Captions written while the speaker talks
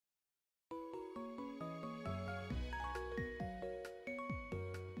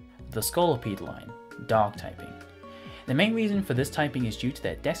the Scolopede line, Dark typing. The main reason for this typing is due to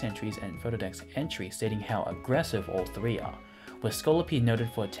their dex entries and photodex entries stating how aggressive all three are, with Scolopede noted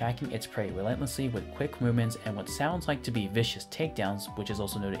for attacking its prey relentlessly with quick movements and what sounds like to be vicious takedowns, which is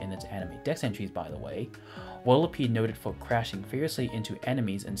also noted in its anime dex entries by the way, Whirlipede noted for crashing fiercely into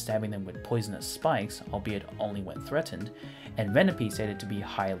enemies and stabbing them with poisonous spikes, albeit only when threatened, and Venipede stated to be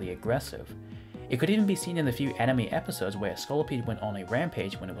highly aggressive. It could even be seen in the few anime episodes where Scolopede went on a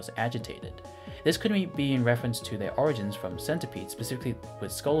rampage when it was agitated. This could be in reference to their origins from centipedes, specifically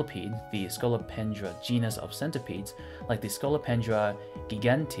with Scolopede, the Scolopendra genus of centipedes, like the Scolopendra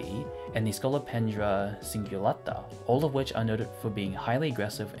gigantea and the Scolopendra cingulata, all of which are noted for being highly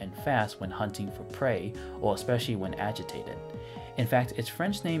aggressive and fast when hunting for prey, or especially when agitated. In fact, its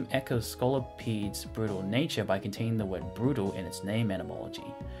French name echoes Scolopede's brutal nature by containing the word brutal in its name etymology.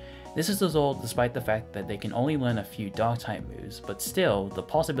 This is all despite the fact that they can only learn a few Dark-type moves, but still, the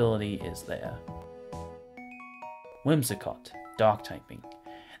possibility is there. Whimsicott, Dark typing.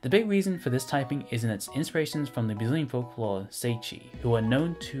 The big reason for this typing is in its inspirations from the Brazilian folklore Seichi, who are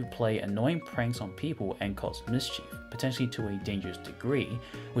known to play annoying pranks on people and cause mischief, potentially to a dangerous degree,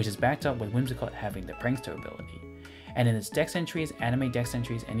 which is backed up with Whimsicott having the prankster ability. And in its dex entries, anime dex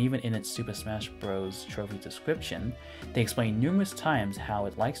entries, and even in its Super Smash Bros. Trophy description, they explain numerous times how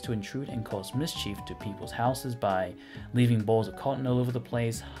it likes to intrude and cause mischief to people's houses by leaving balls of cotton all over the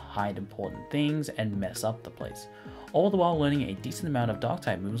place, hide important things, and mess up the place, all the while learning a decent amount of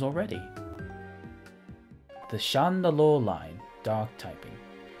Dark-type moves already. The Chandelure line, Dark typing.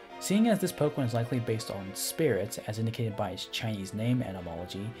 Seeing as this Pokemon is likely based on spirits, as indicated by its Chinese name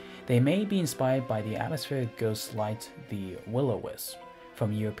etymology, they may be inspired by the atmospheric ghost light, the Will-O-Wisp,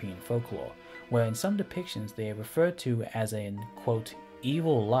 from European folklore, where in some depictions they are referred to as an, quote,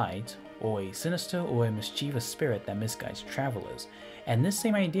 evil light, or a sinister or a mischievous spirit that misguides travelers, and this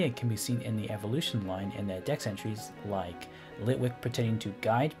same idea can be seen in the evolution line in their dex entries like Litwick pretending to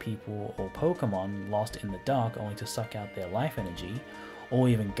guide people or Pokemon lost in the dark only to suck out their life energy, or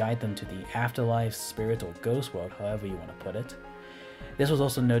even guide them to the afterlife, spirit, or ghost world, however you want to put it. This was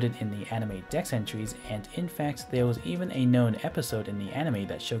also noted in the anime dex entries, and in fact there was even a known episode in the anime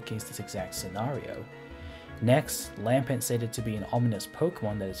that showcased this exact scenario. Next, Lampent stated to be an ominous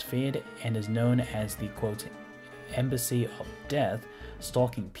Pokemon that is feared and is known as the, quote, embassy of death,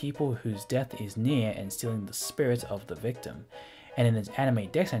 stalking people whose death is near and stealing the spirit of the victim. And in its anime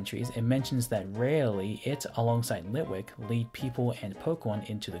dex entries, it mentions that rarely it, alongside Litwick, lead people and Pokemon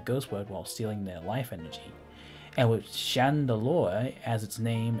into the ghost world while stealing their life energy. And with Chandelure, as its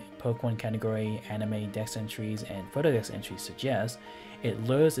name, Pokemon category, anime dex entries, and photodex entries suggest, it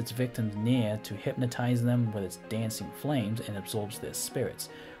lures its victims near to hypnotize them with its dancing flames and absorbs their spirits,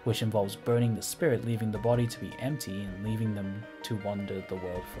 which involves burning the spirit, leaving the body to be empty and leaving them to wander the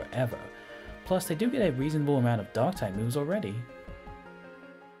world forever. Plus, they do get a reasonable amount of Dark-type moves already.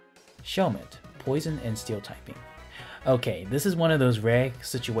 Shelmet, Poison and Steel typing. Okay, this is one of those rare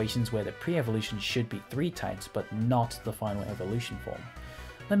situations where the pre-evolution should be 3 types, but not the final evolution form.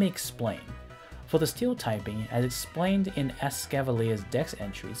 Let me explain. For the Steel typing, as explained in Escavalier's dex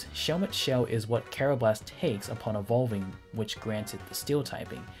entries, Shelmet's shell is what Karrablast takes upon evolving, which grants it the Steel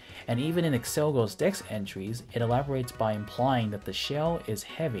typing, and even in Excelgor's dex entries, it elaborates by implying that the shell is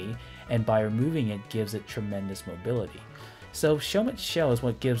heavy, and by removing it gives it tremendous mobility. So if Shelmet's shell is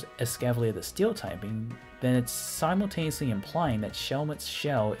what gives Escavalier the Steel typing, then it's simultaneously implying that Shelmet's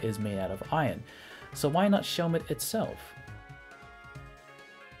shell is made out of iron, so why not Shelmet itself?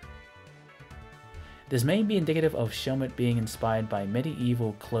 This may be indicative of Shelmet being inspired by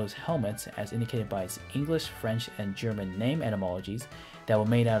medieval closed helmets as indicated by its English, French, and German name etymologies that were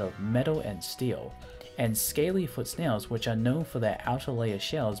made out of metal and steel, and scaly foot snails which are known for their outer layer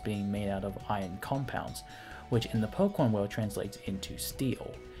shells being made out of iron compounds, which in the Pokemon world translates into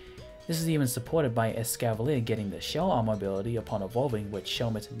steel. This is even supported by Escavalier getting the shell armor ability upon evolving, which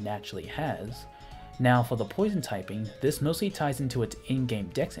Shelmet naturally has. Now for the Poison typing, this mostly ties into its in-game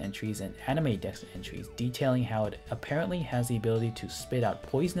dex entries and anime dex entries, detailing how it apparently has the ability to spit out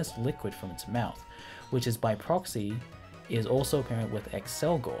poisonous liquid from its mouth, which is by proxy is also apparent with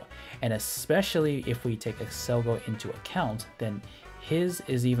Excelgor, and especially if we take Excelgor into account, then his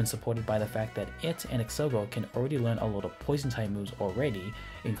is even supported by the fact that it and Excelgor can already learn a lot of poison type moves already,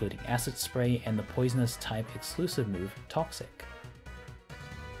 including Acid Spray and the poisonous type exclusive move Toxic.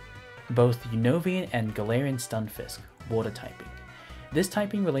 Both Unovian and Galarian Stunfisk, Water typing. This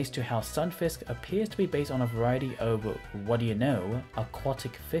typing relates to how Stunfisk appears to be based on a variety of, what do you know,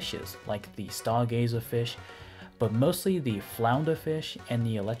 aquatic fishes like the Stargazer fish, but mostly the flounder fish and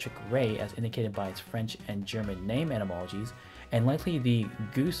the electric ray as indicated by its French and German name etymologies, and likely the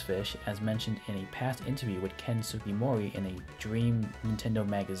goosefish as mentioned in a past interview with Ken Sugimori in a Dream Nintendo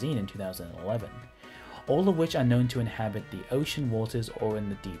magazine in 2011, all of which are known to inhabit the ocean waters or in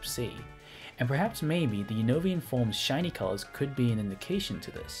the deep sea. And perhaps maybe the Unovian form's shiny colors could be an indication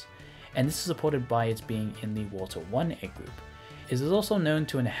to this, and this is supported by its being in the Water 1 egg group. It is also known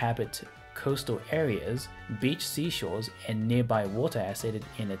to inhabit coastal areas, beach seashores, and nearby water as stated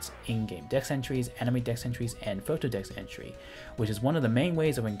in its in-game dex entries, anime dex entries, and photo dex entry, which is one of the main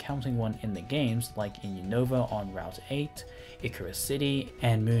ways of encountering one in the games, like in Unova on Route 8, Icarus City,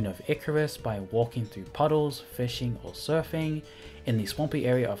 and Moon of Icarus by walking through puddles, fishing, or surfing, in the swampy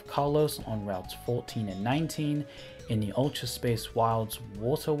area of Carlos on routes 14 and 19, in the Ultra Space Wilds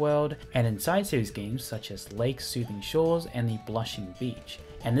Water World, and in side series games such as Lake Soothing Shores and the Blushing Beach.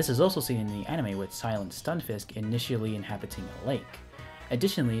 And this is also seen in the anime with Silent Stunfisk initially inhabiting a lake.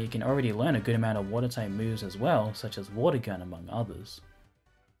 Additionally, you can already learn a good amount of water-type moves as well, such as Water Gun among others.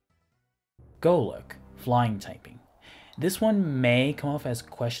 Golurk, flying typing. This one may come off as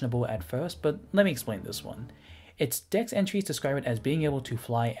questionable at first, but let me explain this one. Its dex entries describe it as being able to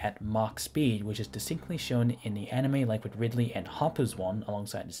fly at Mach speed, which is distinctly shown in the anime like with Ridley and Hopper's one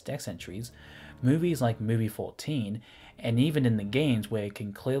alongside its dex entries, movies like Movie 14, and even in the games where it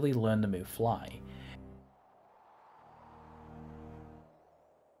can clearly learn the move Fly.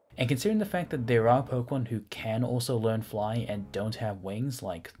 And considering the fact that there are Pokemon who can also learn Fly and don't have wings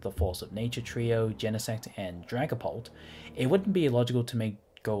like the Force of Nature trio, Genesect, and Dragapult, it wouldn't be illogical to make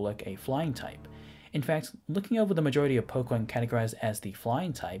Golurk a flying type. In fact, looking over the majority of Pokemon categorized as the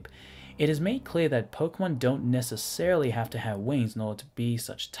flying type, it is made clear that Pokemon don't necessarily have to have wings in order to be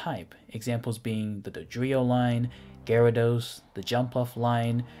such type, examples being the Dodrio line, Gyarados, the Jumpluff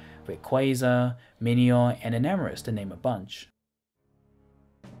line, Rayquaza, Minior, and Enamorus to name a bunch.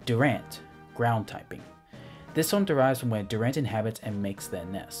 Durant, ground typing. This one derives from where Durant inhabits and makes their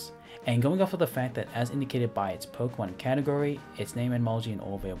nests. And going off of the fact that as indicated by its Pokemon category, its name etymology in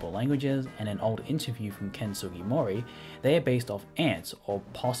all available languages, and an old interview from Ken Sugimori, they are based off ants, or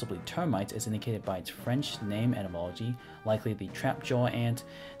possibly termites as indicated by its French name etymology, likely the trapjaw ant,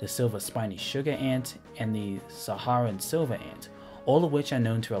 the silver spiny sugar ant, and the Saharan silver ant, all of which are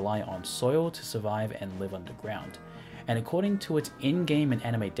known to rely on soil to survive and live underground. And according to its in-game and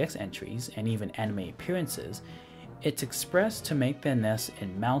anime dex entries, and even anime appearances, it's expressed to make their nests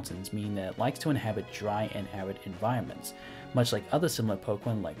in mountains, meaning that it likes to inhabit dry and arid environments, much like other similar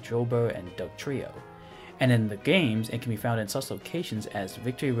Pokemon like Drillbur and Dugtrio. And in the games, it can be found in such locations as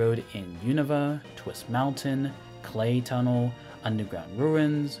Victory Road in Unova, Twist Mountain, Clay Tunnel, Underground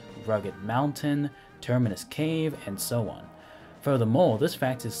Ruins, Rugged Mountain, Terminus Cave, and so on. Furthermore, this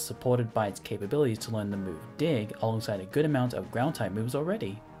fact is supported by its capabilities to learn the move Dig alongside a good amount of ground-type moves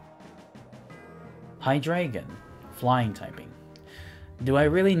already. Hydreigon, flying typing. Do I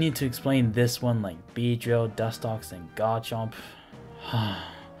really need to explain this one like Beedrill, Dustox, and Garchomp?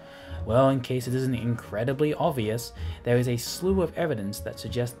 Well, in case it isn't incredibly obvious, there is a slew of evidence that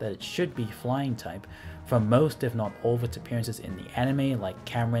suggests that it should be flying type from most if not all of its appearances in the anime like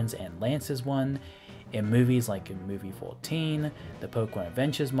Cameron's and Lance's one, in movies like in Movie 14, the Pokemon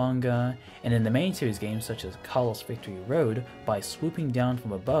Adventures manga, and in the main series games such as Carlos Victory Road by swooping down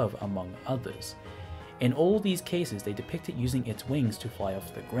from above among others. In all these cases, they depict it using its wings to fly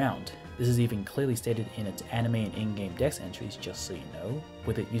off the ground. This is even clearly stated in its anime and in-game dex entries, just so you know,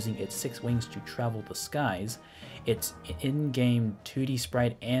 with it using its 6 wings to travel the skies. Its in-game 2D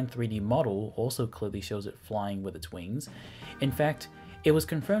sprite and 3D model also clearly shows it flying with its wings. In fact, it was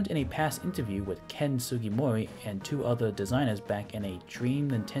confirmed in a past interview with Ken Sugimori and 2 other designers back in a Dream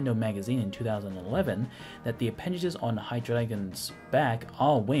Nintendo magazine in 2011 that the appendages on Hydreigon's back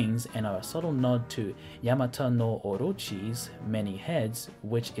are wings and are a subtle nod to Yamata no Orochi's many heads,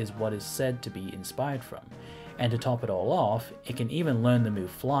 which is what is said to be inspired from. And to top it all off, it can even learn the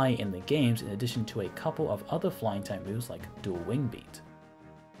move Fly in the games in addition to a couple of other flying type moves like Dual Wing Beat.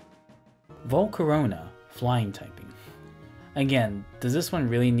 Volcarona, flying typing. Again, does this one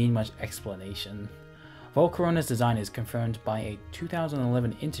really need much explanation? Volcarona's design is confirmed by a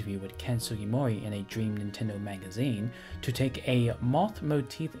 2011 interview with Ken Sugimori in a Dream Nintendo magazine to take a moth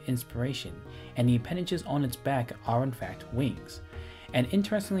motif inspiration, and the appendages on its back are in fact wings. And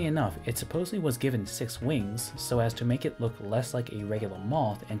interestingly enough, it supposedly was given 6 wings so as to make it look less like a regular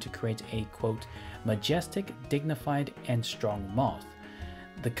moth and to create a quote, majestic, dignified, and strong moth.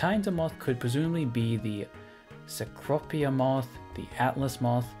 The kinds of moth could presumably be the Cecropia moth, the Atlas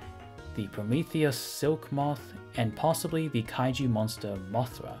moth, the Prometheus silk moth, and possibly the kaiju monster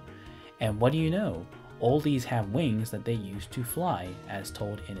Mothra. And what do you know? all these have wings that they use to fly, as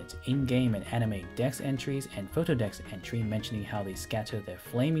told in its in-game and anime dex entries and photo dex entry mentioning how they scatter their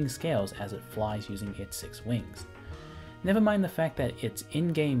flaming scales as it flies using its 6 wings. Never mind the fact that its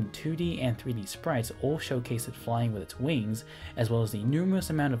in-game 2D and 3D sprites all showcase it flying with its wings, as well as the numerous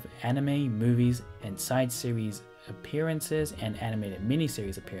amount of anime, movies, and side series appearances and animated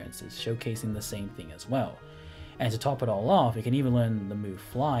miniseries appearances showcasing the same thing as well. And to top it all off, you can even learn the move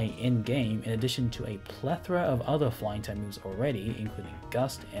Fly in-game in addition to a plethora of other flying type moves already, including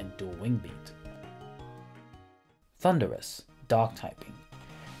Gust and Dual Wing Beat. Thunderous, Dark typing.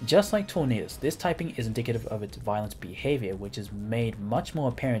 Just like Tornadus, this typing is indicative of its violent behavior, which is made much more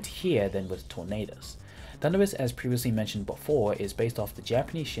apparent here than with Tornadus. Thunderous, as previously mentioned before, is based off the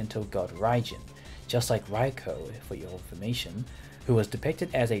Japanese Shinto god Raijin, just like Raiko, for your information, who was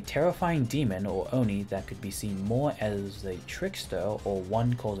depicted as a terrifying demon or oni that could be seen more as a trickster or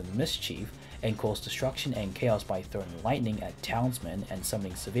one causing mischief and cause destruction and chaos by throwing lightning at townsmen and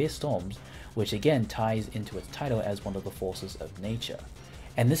summoning severe storms, which again ties into its title as one of the forces of nature.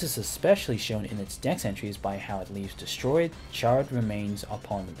 And this is especially shown in its dex entries by how it leaves destroyed, charred remains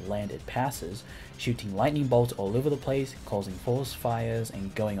upon the land it passes, shooting lightning bolts all over the place, causing forest fires,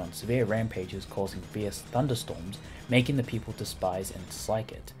 and going on severe rampages causing fierce thunderstorms, making the people despise and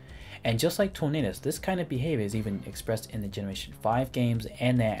dislike it. And just like Tornadus, this kind of behavior is even expressed in the Generation 5 games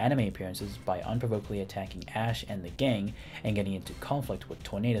and their anime appearances by unprovokedly attacking Ash and the gang and getting into conflict with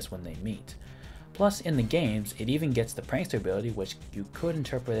Tornadus when they meet. Plus, in the games, it even gets the Prankster ability, which you could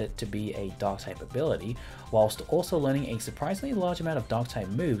interpret it to be a Dark-type ability, whilst also learning a surprisingly large amount of Dark-type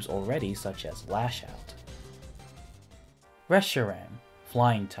moves already, such as Lash Out. Reshiram,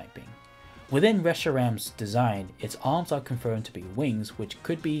 Flying typing. Within Reshiram's design, its arms are confirmed to be wings, which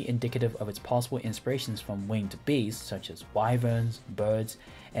could be indicative of its possible inspirations from winged beasts such as wyverns, birds,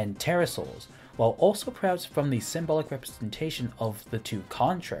 and pterosaurs, while also perhaps from the symbolic representation of the two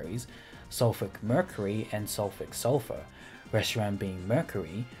contraries, sulfuric mercury and sulfuric sulfur, Reshiram being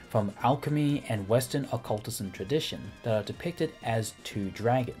Mercury, from alchemy and Western occultism tradition that are depicted as two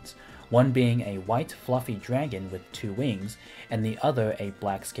dragons, one being a white fluffy dragon with 2 wings, and the other a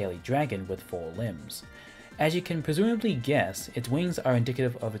black scaly dragon with 4 limbs. As you can presumably guess, its wings are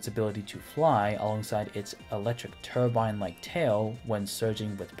indicative of its ability to fly alongside its electric turbine-like tail when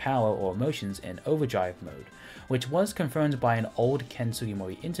surging with power or emotions in overdrive mode, which was confirmed by an old Ken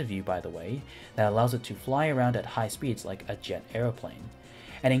Sugimori interview by the way, that allows it to fly around at high speeds like a jet airplane.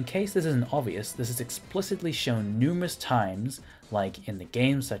 And in case this isn't obvious, this is explicitly shown numerous times, like in the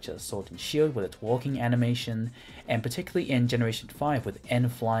games such as Sword and Shield with its walking animation, and particularly in Generation 5 with N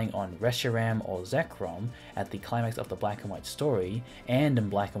flying on Reshiram or Zekrom at the climax of the Black and White story, and in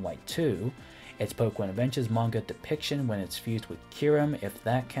Black and White 2, its Pokemon Adventures manga depiction when it's fused with Kyurem, if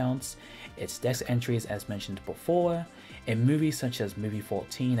that counts, its dex entries as mentioned before, in movies such as Movie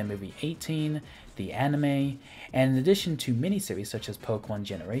 14 and Movie 18, the anime, and in addition to miniseries such as Pokemon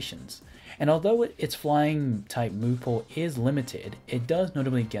Generations. And although its flying type move pool is limited, it does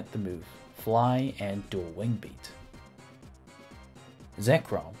notably get the move Fly and Dual Wing Beat.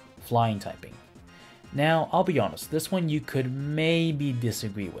 Zekrom, Flying typing. Now, I'll be honest, this one you could maybe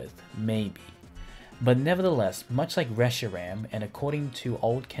disagree with, maybe. But nevertheless, much like Reshiram, and according to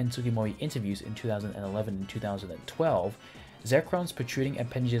old Ken Sugimori interviews in 2011 and 2012, Zekrom's protruding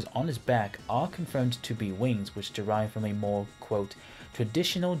appendages on his back are confirmed to be wings which derive from a more, quote,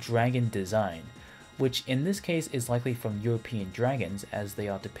 traditional dragon design, which in this case is likely from European dragons as they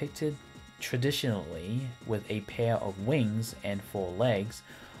are depicted traditionally with a pair of wings and 4 legs,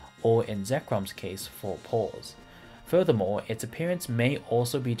 or in Zekrom's case, 4 paws. Furthermore, its appearance may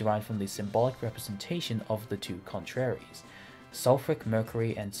also be derived from the symbolic representation of the two contraries, sulfuric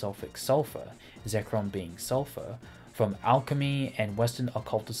mercury and sulfuric sulfur, Zekrom being sulfur, from alchemy and Western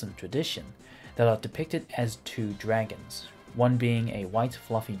occultism tradition, that are depicted as 2 dragons, one being a white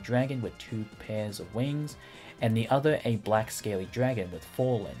fluffy dragon with 2 pairs of wings, and the other a black scaly dragon with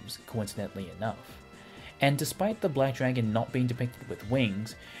 4 limbs, coincidentally enough. And despite the black dragon not being depicted with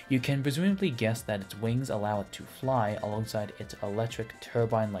wings, you can presumably guess that its wings allow it to fly alongside its electric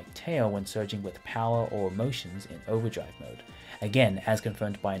turbine-like tail when surging with power or emotions in overdrive mode, again as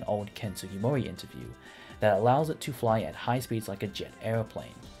confirmed by an old Ken Sugimori interview, that allows it to fly at high speeds like a jet airplane.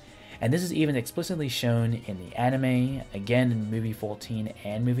 And this is even explicitly shown in the anime, again in Movie 14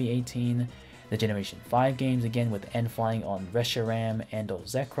 and Movie 18, the Generation 5 games again with N flying on Reshiram and or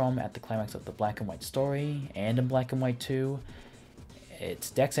Zekrom at the climax of the Black and White story, and in Black and White 2,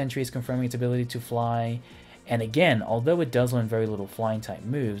 its dex entry is confirming its ability to fly, and again, although it does learn very little flying type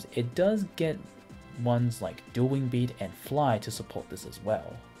moves, it does get ones like Dual Wing Beat and Fly to support this as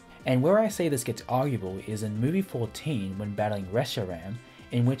well. And where I say this gets arguable is in movie 14 when battling Reshiram,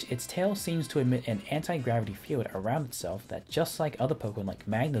 in which its tail seems to emit an anti-gravity field around itself that, just like other Pokemon like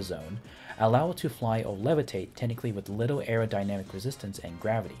Magnezone, allow it to fly or levitate technically with little aerodynamic resistance and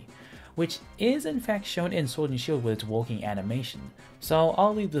gravity, which is in fact shown in Sword and Shield with its walking animation, so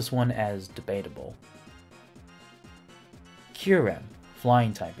I'll leave this one as debatable. Kyurem,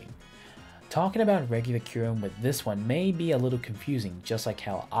 flying typing. Talking about regular Kyurem with this one may be a little confusing, just like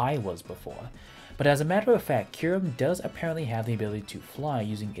how I was before, but as a matter of fact, Kyurem does apparently have the ability to fly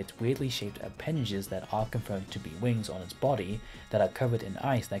using its weirdly shaped appendages that are confirmed to be wings on its body that are covered in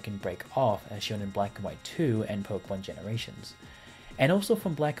ice that can break off, as shown in Black and White 2 and Pokemon Generations. And also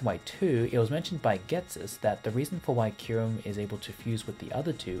from Black and White 2, it was mentioned by Getsus that the reason for why Kyurem is able to fuse with the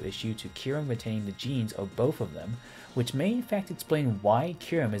other two is due to Kyurem retaining the genes of both of them, which may in fact explain why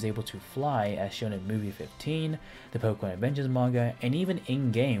Kyurem is able to fly as shown in movie 15, the Pokemon Adventures manga, and even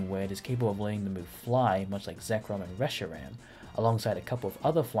in-game where it is capable of letting the move fly, much like Zekrom and Reshiram, alongside a couple of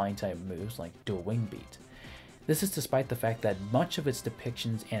other flying type moves like Dual Wing Beat. This is despite the fact that much of its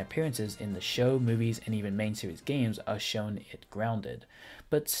depictions and appearances in the show, movies, and even main series games are shown it grounded,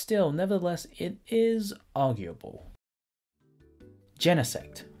 but still, nevertheless, it is arguable.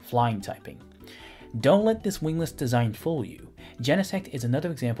 Genesect, flying typing. Don't let this wingless design fool you. Genesect is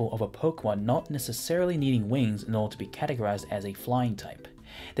another example of a Pokemon not necessarily needing wings in order to be categorized as a flying type.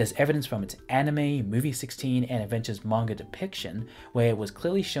 There's evidence from its anime, movie 16, and Adventures manga depiction, where it was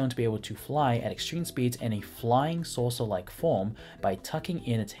clearly shown to be able to fly at extreme speeds in a flying saucer-like form by tucking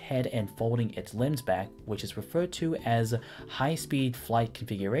in its head and folding its limbs back, which is referred to as high-speed flight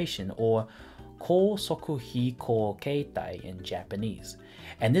configuration, or Ko Sokuhi Ko Keitai in Japanese.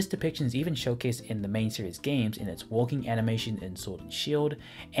 And this depiction is even showcased in the main series games in its walking animation in Sword and Shield,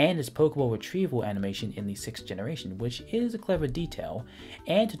 and its Pokeball retrieval animation in the 6th generation, which is a clever detail.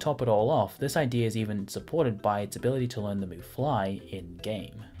 And to top it all off, this idea is even supported by its ability to learn the move Fly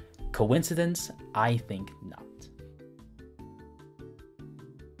in-game. Coincidence? I think not.